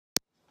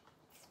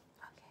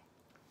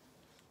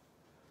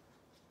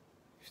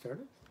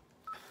started.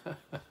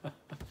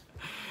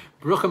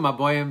 Bruchim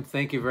Aboyim,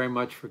 thank you very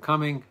much for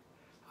coming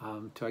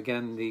to,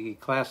 again, the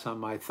class on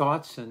my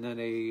thoughts and then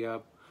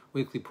a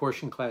weekly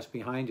portion class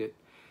behind it.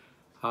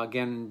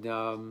 Again,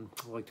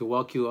 I'd like to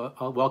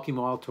welcome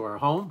you all to our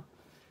home.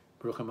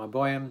 Bruchim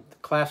Aboyim. The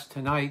class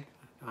tonight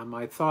on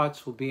my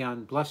thoughts will be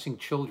on blessing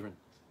children.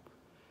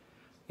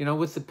 You know,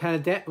 with the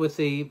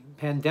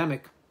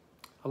pandemic,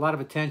 a lot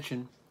of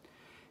attention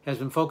has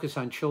been focused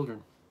on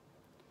children.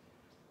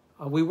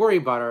 We worry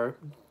about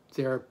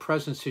their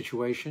present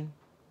situation,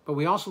 but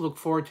we also look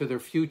forward to their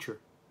future.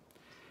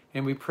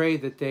 And we pray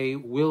that they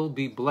will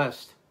be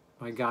blessed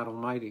by God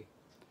Almighty.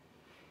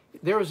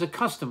 There is a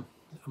custom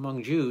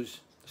among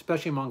Jews,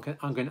 especially among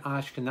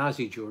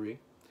Ashkenazi Jewry,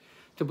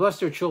 to bless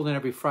their children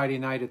every Friday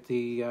night at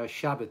the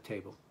Shabbat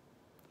table.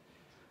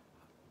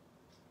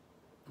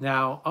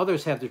 Now,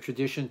 others have the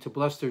tradition to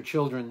bless their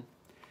children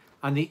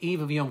on the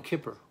eve of Yom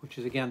Kippur, which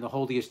is, again, the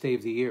holiest day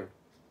of the year.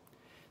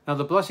 Now,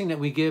 the blessing that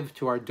we give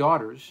to our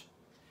daughters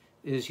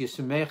is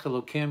Yisamech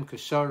Elokim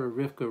Kesara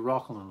Rivka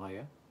Rachel and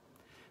Leah.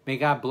 May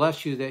God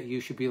bless you that you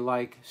should be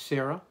like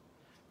Sarah,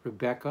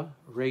 Rebecca,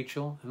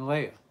 Rachel, and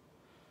Leah.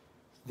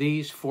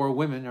 These four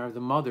women are the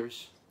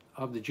mothers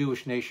of the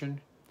Jewish nation,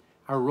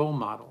 our role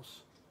models.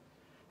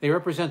 They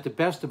represent the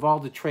best of all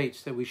the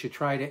traits that we should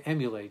try to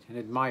emulate and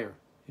admire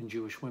in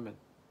Jewish women.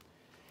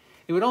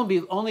 It would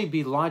only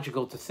be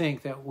logical to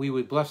think that we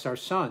would bless our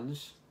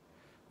sons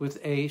with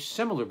a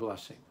similar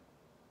blessing,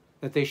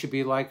 that they should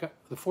be like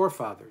the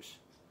forefathers,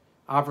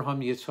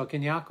 Abraham, Yitzchak,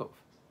 and Yaakov.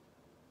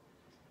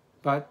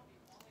 But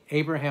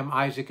Abraham,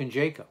 Isaac, and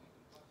Jacob.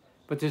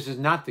 But this is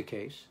not the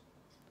case.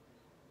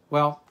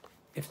 Well,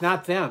 if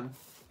not them,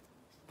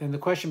 then the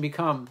question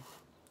becomes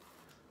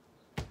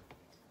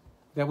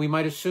that we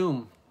might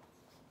assume,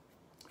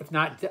 if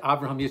not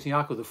Abraham, Yitzchak, and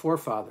Yaakov, the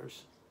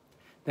forefathers,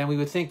 then we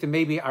would think that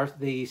maybe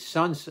the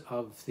sons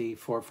of the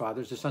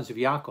forefathers, the sons of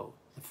Yaakov,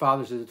 the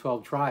fathers of the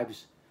 12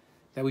 tribes,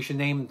 that we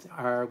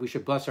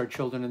should bless our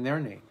children in their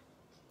name.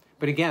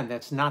 But again,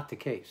 that's not the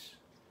case.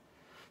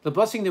 The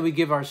blessing that we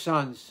give our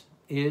sons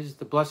is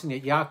the blessing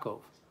that Yaakov,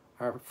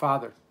 our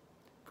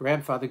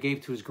grandfather,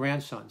 gave to his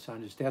grandsons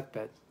on his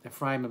deathbed,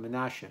 Ephraim and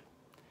Manasseh.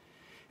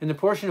 In the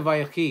portion of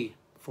Vayechi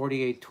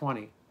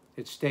 48:20,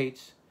 it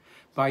states,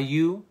 "By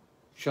you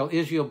shall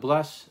Israel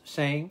bless,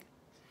 saying,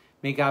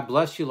 may God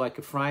bless you like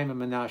Ephraim and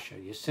Manasseh.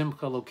 Yisimcha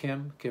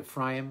Elokim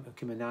k'Ephraim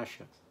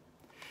k'Manasseh."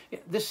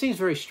 This seems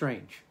very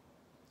strange.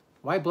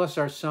 Why bless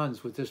our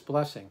sons with this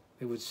blessing?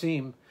 It would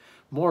seem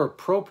more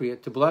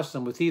appropriate to bless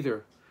them with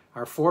either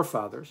our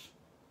forefathers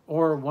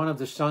or one of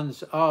the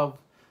sons of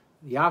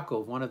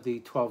Yaakov, one of the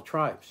 12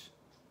 tribes.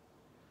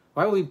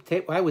 Why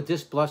would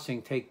this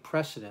blessing take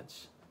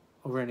precedence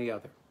over any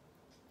other?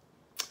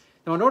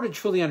 Now, in order to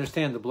truly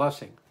understand the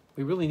blessing,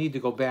 we really need to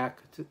go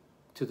back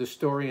to the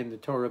story in the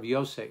Torah of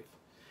Yosef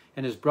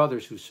and his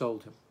brothers who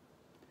sold him.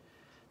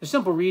 The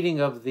simple reading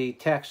of the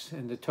text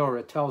in the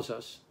Torah tells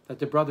us that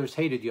the brothers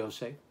hated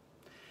Yosef,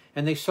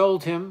 and they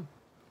sold him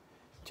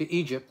to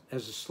Egypt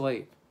as a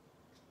slave.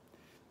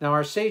 Now,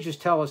 our sages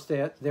tell us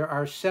that there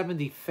are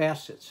 70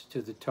 facets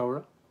to the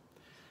Torah,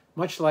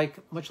 much like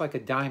a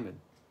diamond.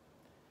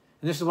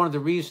 And this is one of the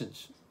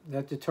reasons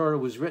that the Torah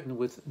was written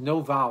with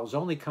no vowels,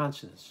 only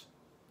consonants.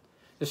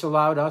 This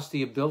allowed us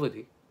the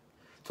ability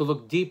to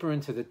look deeper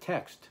into the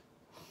text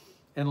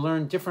and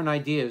learn different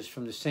ideas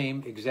from the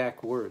same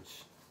exact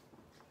words.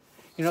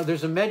 You know,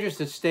 there's a medrash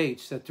that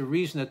states that the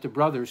reason that the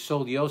brothers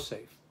sold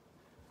Yosef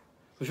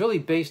was really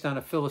based on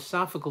a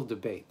philosophical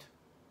debate.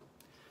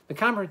 The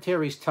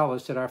commentaries tell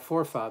us that our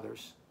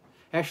forefathers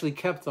actually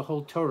kept the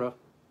whole Torah,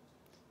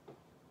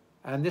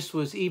 and this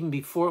was even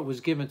before it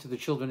was given to the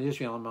children of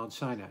Israel on Mount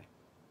Sinai.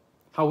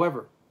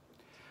 However,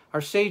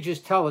 our sages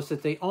tell us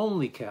that they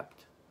only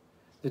kept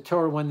the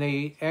Torah when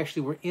they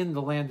actually were in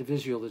the land of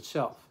Israel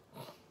itself.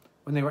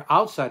 When they were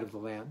outside of the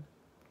land,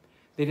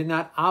 they did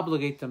not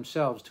obligate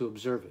themselves to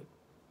observe it.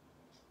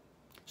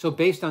 So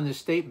based on this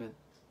statement,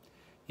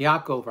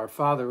 Yaakov, our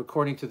father,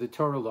 according to the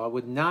Torah law,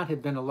 would not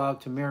have been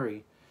allowed to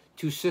marry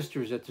two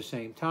sisters at the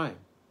same time.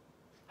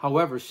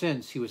 However,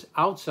 since he was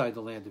outside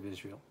the land of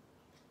Israel,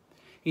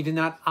 he did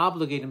not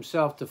obligate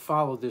himself to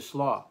follow this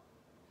law.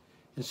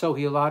 And so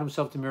he allowed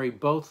himself to marry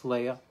both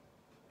Leah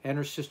and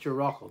her sister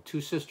Rachel,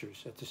 two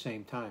sisters at the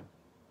same time.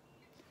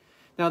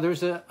 Now,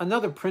 there's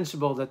another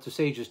principle that the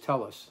sages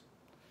tell us.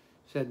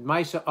 It said,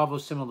 Maisa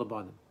avosim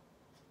labanim.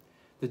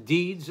 The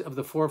deeds of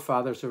the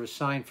forefathers are a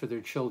sign for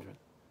their children,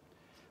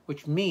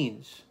 which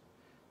means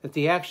that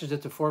the actions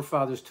that the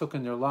forefathers took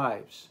in their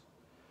lives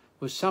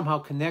was somehow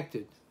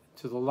connected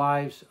to the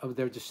lives of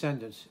their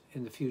descendants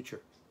in the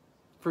future.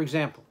 For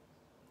example,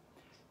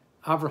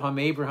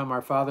 Abraham,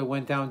 our father,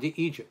 went down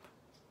to Egypt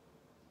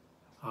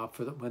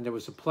when there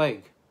was a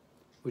plague,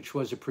 which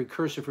was a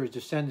precursor for his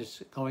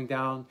descendants going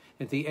down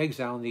into the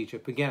exile in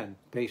Egypt, again,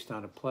 based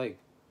on a plague.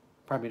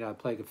 Probably not a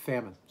plague, of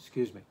famine,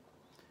 excuse me.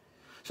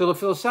 So the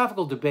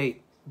philosophical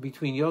debate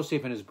between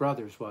Yosef and his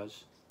brothers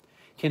was,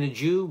 can a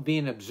Jew be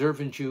an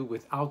observant Jew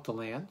without the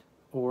land?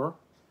 Or,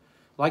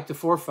 like the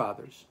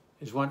forefathers,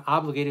 is one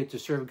obligated to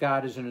serve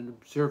God as an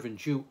observant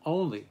Jew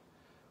only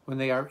when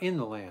they are in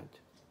the land.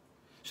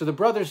 So the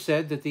brothers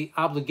said that the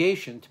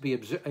obligation to be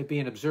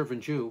an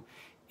observant Jew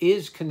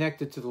is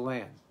connected to the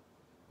land,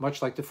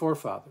 much like the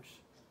forefathers.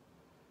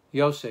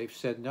 Yosef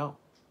said no,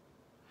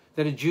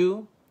 that a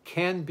Jew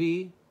can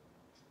be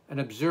an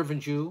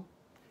observant Jew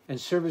and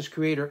serve his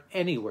Creator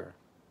anywhere,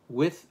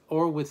 with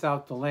or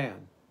without the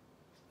land.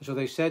 So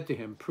they said to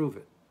him, prove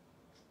it.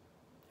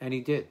 And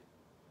he did.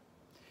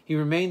 He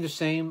remained the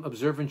same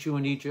observant Jew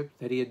in Egypt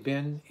that he had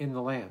been in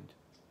the land.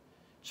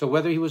 So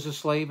whether he was a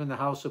slave in the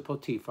house of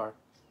Potiphar,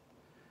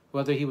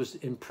 whether he was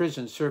in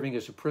prison serving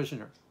as a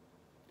prisoner,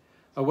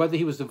 or whether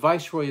he was the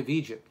viceroy of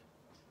Egypt,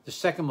 the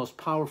second most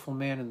powerful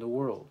man in the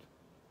world,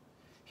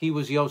 he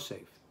was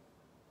Yosef.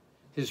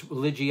 His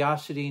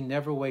religiosity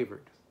never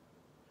wavered.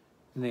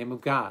 The name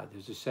of God,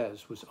 as it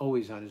says, was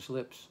always on his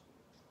lips.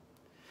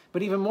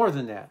 But even more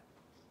than that,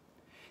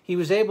 he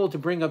was able to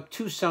bring up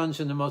two sons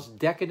in the most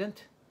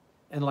decadent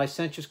and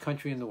licentious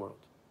country in the world.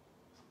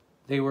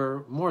 They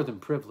were more than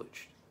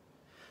privileged.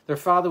 Their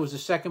father was the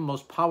second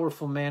most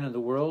powerful man in the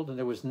world, and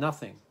there was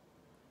nothing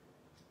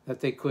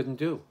that they couldn't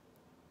do.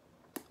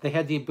 They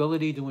had the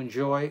ability to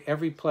enjoy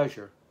every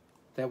pleasure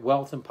that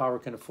wealth and power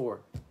can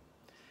afford.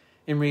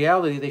 In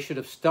reality, they should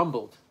have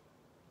stumbled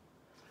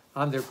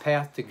on their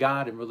path to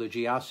God and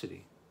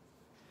religiosity.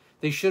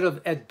 They should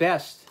have, at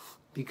best,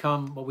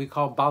 become what we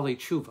call Balei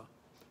Tshuva,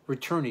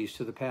 returnees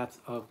to the path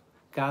of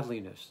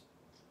godliness.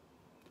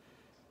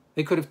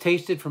 They could have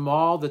tasted from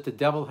all that the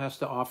devil has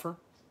to offer.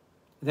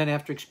 Then,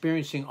 after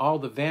experiencing all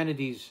the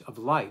vanities of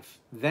life,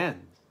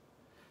 then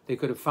they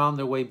could have found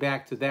their way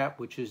back to that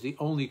which is the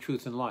only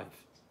truth in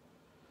life,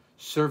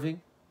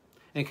 serving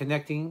and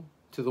connecting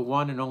to the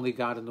one and only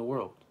God in the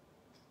world.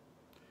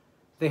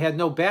 They had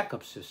no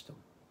backup system.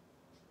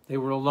 They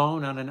were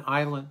alone on an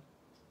island.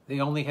 They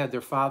only had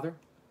their father,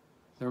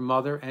 their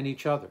mother, and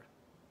each other.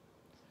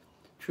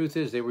 Truth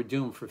is, they were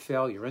doomed for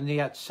failure, and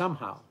yet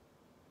somehow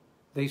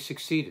they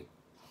succeeded.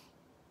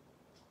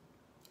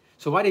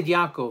 So why did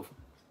Yaakov,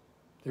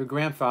 their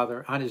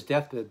grandfather, on his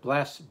deathbed,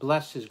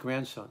 bless his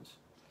grandsons?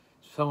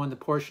 So in the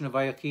portion of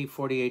Vayechi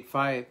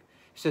 48:5, it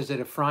says that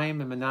Ephraim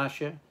and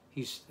Manasseh,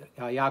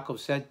 Yaakov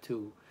said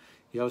to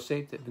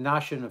Yosef that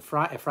Manasseh and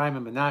Ephraim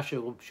and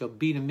Manasseh shall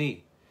be to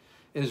me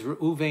as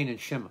Reuven and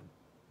Shimon.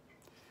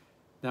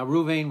 Now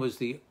Reuven was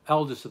the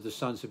eldest of the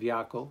sons of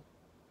Yaakov.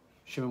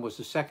 Shimon was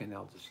the second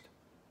eldest.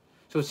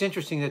 So it's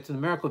interesting that the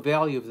numerical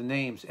value of the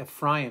names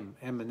Ephraim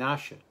and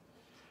Manasseh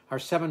are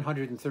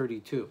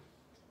 732.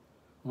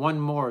 One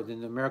more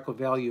than the numerical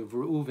value of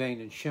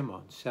Reuven and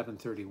Shimon,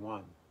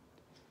 731.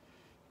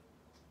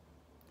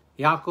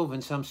 Yaakov,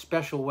 in some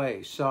special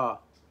way, saw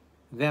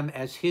them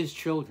as his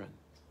children,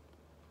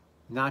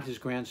 not his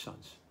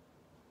grandsons.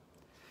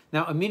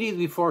 Now,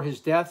 immediately before his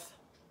death,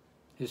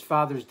 his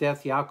father's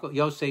death,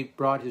 Yosef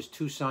brought his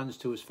two sons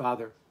to his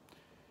father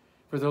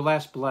for their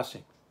last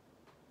blessing.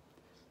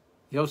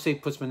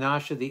 Yosef puts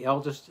Manasseh, the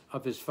eldest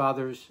of his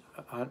father's,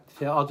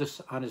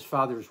 on his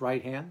father's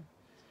right hand,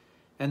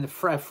 and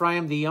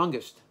Ephraim, the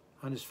youngest,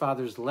 on his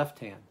father's left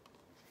hand.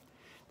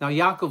 Now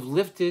Yaakov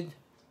lifted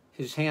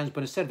his hands,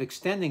 but instead of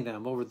extending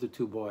them over the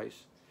two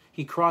boys,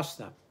 he crossed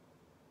them,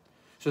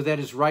 so that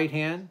his right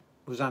hand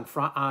was on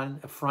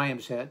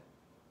Ephraim's head,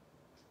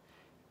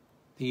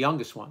 the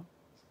youngest one,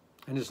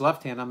 and his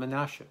left hand on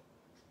Manasseh,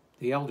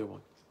 the elder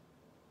one.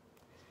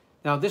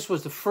 Now this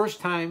was the first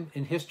time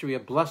in history a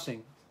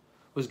blessing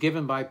was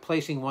given by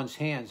placing one's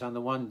hands on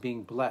the one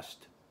being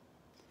blessed.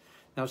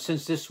 Now,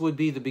 since this would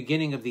be the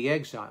beginning of the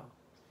exile,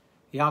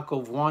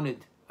 Yaakov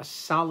wanted a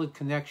solid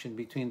connection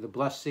between the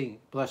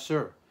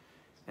blesser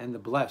and the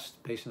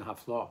blessed based on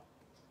Haflah.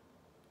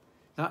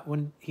 Now,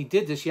 when he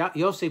did this,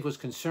 Yosef was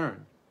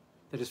concerned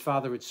that his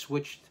father had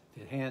switched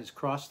the hands,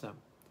 crossed them.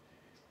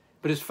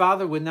 But his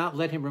father would not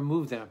let him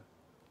remove them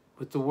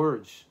with the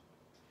words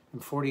in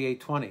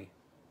 48:20,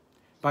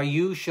 "By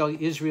you shall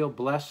Israel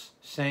bless,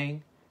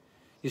 saying,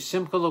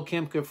 Yisimcha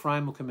Elokim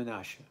k'Ephraim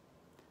u'k'Manasseh."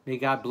 May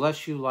God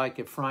bless you like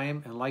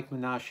Ephraim and like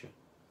Manasseh.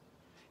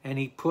 And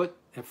he put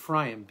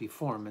Ephraim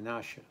before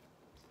Manasseh.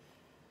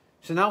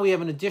 So now we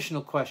have an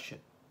additional question.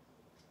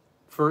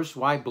 First,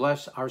 why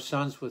bless our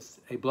sons with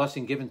a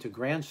blessing given to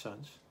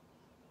grandsons?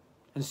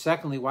 And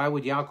secondly, why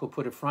would Yaakov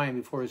put Ephraim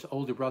before his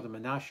older brother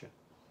Manasseh?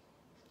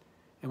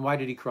 And why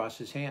did he cross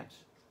his hands?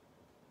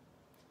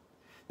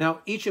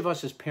 Now, each of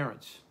us as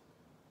parents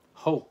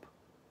hope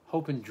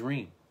and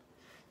dream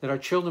that our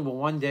children will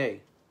one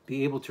day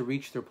be able to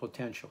reach their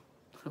potential.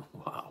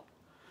 Wow,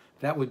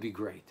 that would be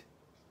great.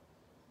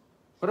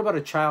 What about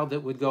a child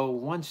that would go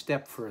one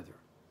step further,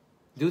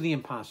 do the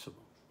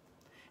impossible,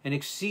 and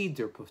exceed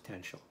their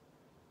potential,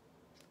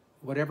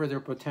 whatever their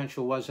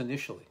potential was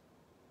initially?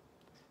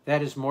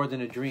 That is more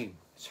than a dream.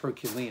 It's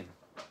Herculean.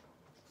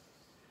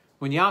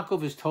 When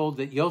Yaakov is told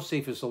that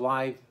Yosef is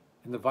alive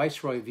and the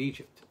viceroy of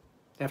Egypt,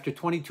 after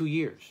 22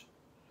 years,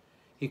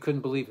 he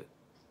couldn't believe it.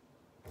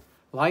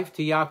 Life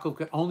to Yaakov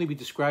could only be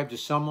described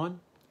as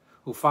someone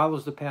who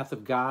follows the path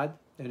of God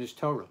and his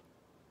Torah.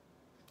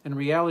 In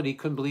reality, he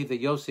couldn't believe that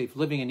Yosef,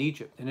 living in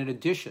Egypt, and in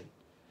addition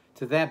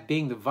to that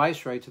being the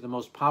viceroy to the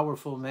most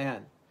powerful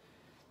man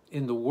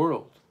in the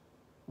world,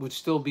 would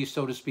still be,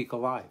 so to speak,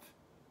 alive.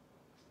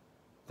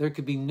 There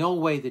could be no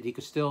way that he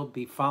could still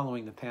be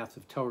following the path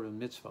of Torah and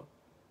mitzvah.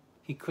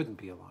 He couldn't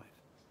be alive.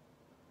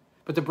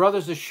 But the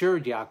brothers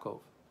assured Yaakov,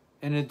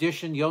 and in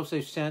addition,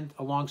 Yosef sent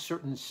along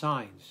certain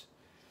signs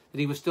that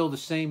he was still the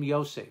same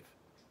Yosef,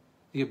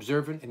 the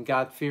observant and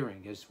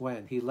God-fearing, as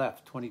when he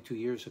left 22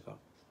 years ago.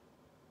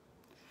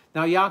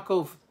 Now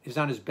Yaakov is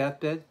on his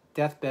deathbed,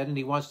 and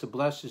he wants to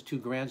bless his two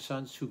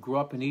grandsons who grew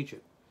up in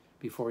Egypt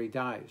before he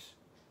dies.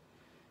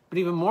 But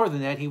even more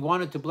than that, he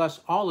wanted to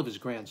bless all of his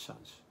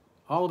grandsons,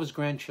 all of his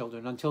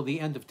grandchildren, until the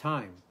end of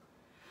time,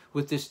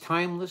 with his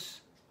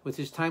timeless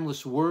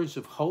words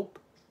of hope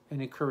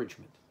and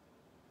encouragement.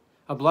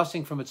 A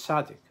blessing from a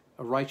tzaddik,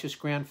 a righteous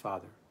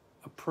grandfather,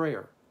 a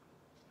prayer,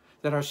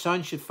 that our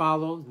sons should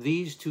follow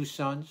these two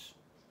sons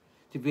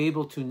to be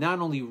able to not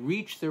only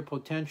reach their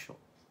potential,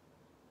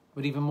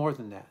 but even more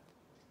than that,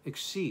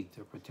 exceed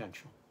their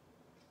potential.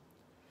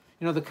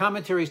 You know, the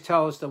commentaries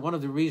tell us that one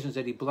of the reasons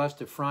that he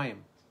blessed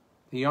Ephraim,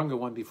 the younger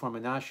one before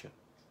Manasseh,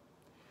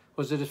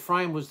 was that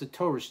Ephraim was the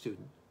Torah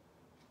student,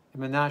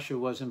 and Manasseh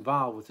was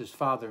involved with his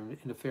father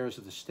in affairs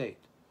of the state.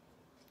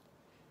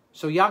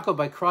 So Yaakov,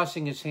 by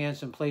crossing his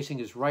hands and placing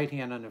his right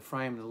hand on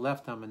Ephraim and the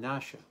left on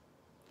Manasseh,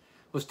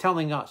 was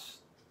telling us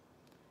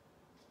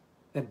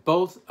that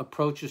both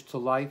approaches to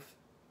life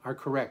are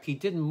correct. He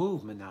didn't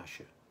move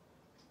Manasseh.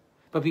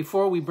 But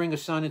before we bring a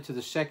son into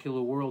the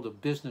secular world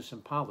of business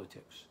and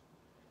politics,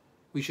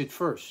 we should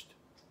first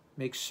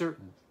make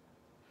certain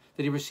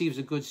that he receives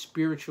a good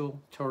spiritual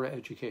Torah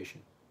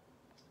education.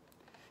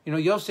 You know,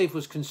 Yosef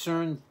was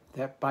concerned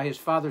that by his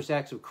father's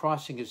acts of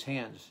crossing his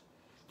hands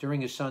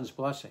during his son's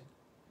blessing,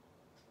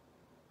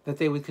 that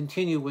they would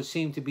continue what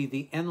seemed to be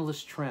the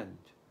endless trend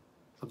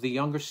of the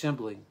younger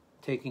sibling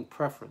taking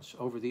preference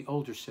over the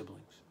older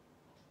siblings.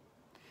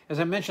 As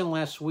I mentioned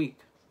last week,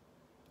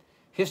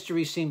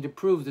 history seemed to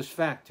prove this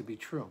fact to be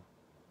true.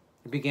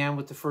 It began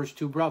with the first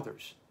two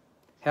brothers.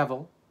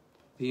 Hevel,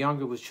 the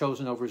younger, was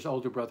chosen over his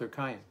older brother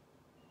Cain.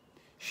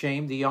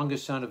 Shem, the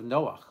youngest son of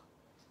Noach,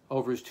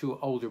 over his two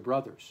older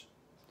brothers.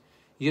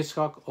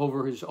 Yitzchak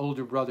over his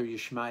older brother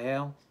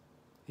Yishmael.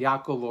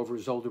 Yaakov over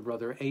his older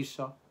brother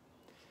Esau.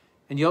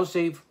 And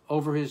Yosef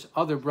over his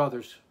other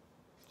brothers,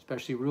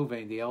 especially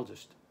Reuven, the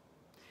eldest.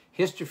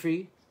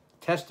 History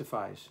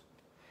testifies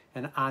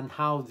on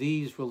how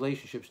these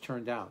relationships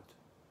turned out.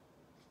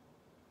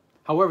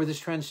 However, this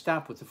trend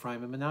stopped with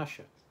Ephraim and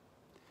Manasseh.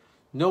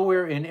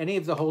 Nowhere in any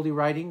of the holy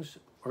writings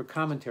or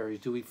commentaries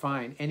do we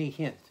find any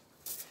hint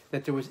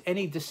that there was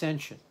any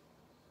dissension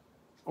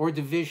or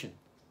division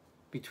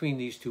between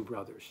these two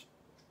brothers.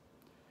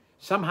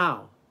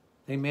 Somehow,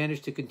 they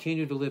managed to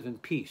continue to live in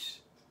peace,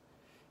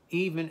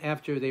 even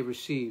after they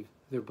received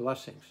their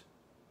blessings.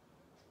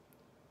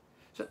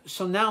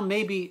 So now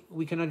maybe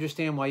we can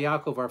understand why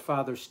Yaakov, our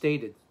father,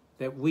 stated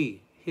that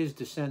we, his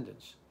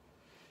descendants,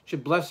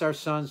 should bless our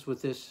sons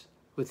with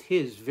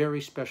his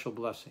very special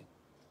blessing.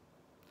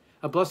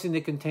 A blessing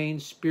that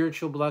contains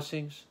spiritual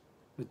blessings,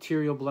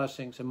 material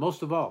blessings, and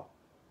most of all,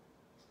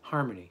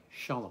 harmony,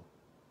 shalom.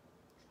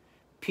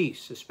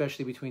 Peace,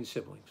 especially between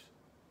siblings.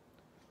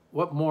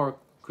 What more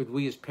could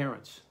we as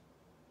parents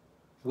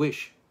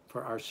wish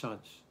for our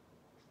sons?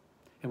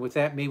 And with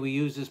that, may we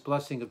use this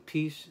blessing of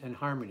peace and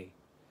harmony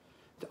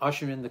to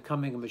usher in the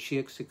coming of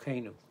Mashiach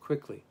Tzidkenu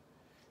quickly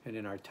and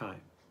in our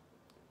time.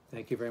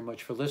 Thank you very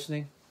much for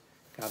listening.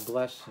 God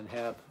bless and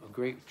have a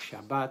great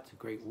Shabbat, a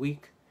great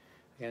week.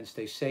 And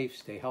stay safe,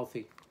 stay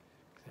healthy,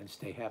 and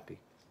stay happy.